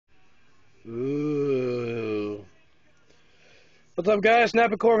Ooh. What's up, guys?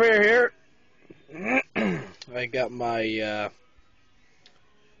 Napa Corvair here. I got my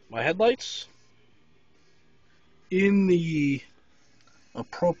headlights in the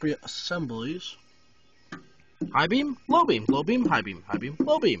appropriate assemblies. High beam, low beam, low beam, high beam, high beam,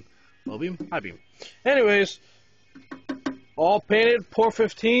 low beam, low beam, high beam. Anyways, all painted, pour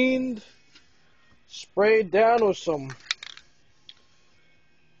 15, sprayed down with some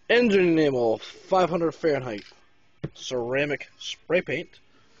engine enamel, 500 Fahrenheit, ceramic spray paint.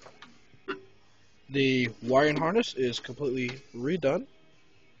 The wiring harness is completely redone.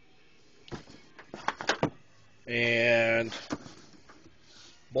 And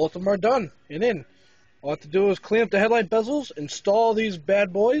both of them are done and in. All I have to do is clean up the headlight bezels, install these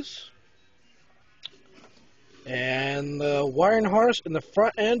bad boys, and the wiring harness in the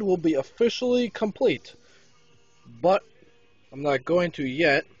front end will be officially complete. But I'm not going to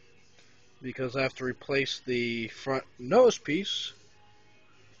yet because I have to replace the front nose piece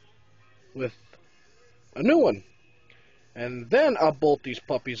with a new one. And then I'll bolt these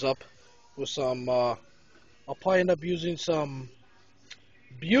puppies up with some, I'll probably end up using some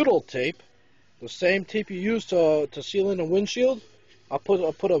butyl tape, the same tape you use to seal in a windshield. I'll put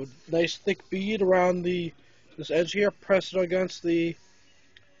a nice thick bead around this edge here, press it against the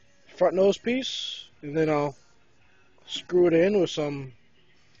front nose piece, and then I'll screw it in with some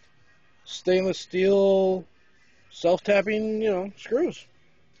stainless steel self-tapping, screws,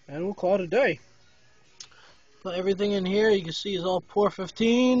 and we'll call it a day. Put everything in here. You can see is all pour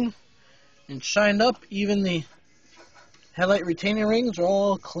 15 and shined up. Even the headlight retaining rings are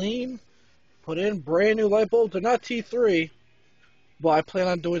all clean. Put in brand new light bulbs. They're not T3, but I plan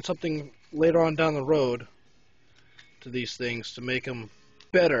on doing something later on down the road to these things to make them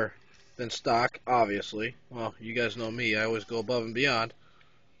better than stock, obviously. Well, you guys know me. I always go above and beyond.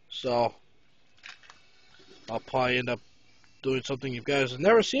 So I'll probably end up doing something you guys have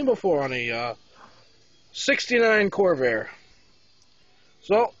never seen before on a 69 Corvair.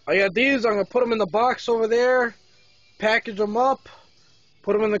 So I got these. I'm going to put them in the box over there, package them up,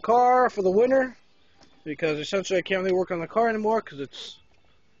 put them in the car for the winter, because essentially I can't really work on the car anymore because it's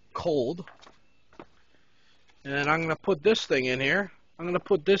cold. And I'm going to put this thing in here. I'm going to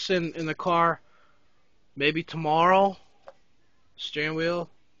put this in the car maybe tomorrow, steering wheel,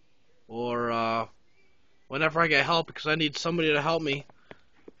 or whenever I get help, because I need somebody to help me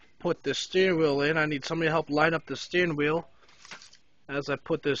put this steering wheel in. I need somebody to help line up the steering wheel as I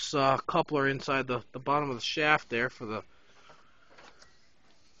put this coupler inside the bottom of the shaft there for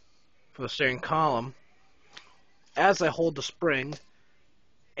the steering column, as I hold the spring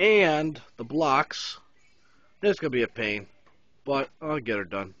and the blocks. It's going to be a pain, but I'll get her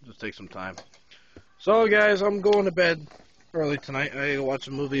done. Just take some time. So, guys, I'm going to bed early tonight. I gotta watch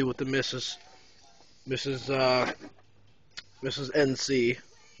a movie with the Mrs. NC,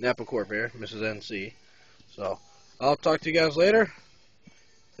 Napa Corvair, Mrs. NC. So, I'll talk to you guys later.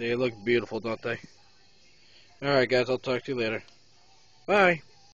 They look beautiful, don't they? Alright, guys, I'll talk to you later. Bye.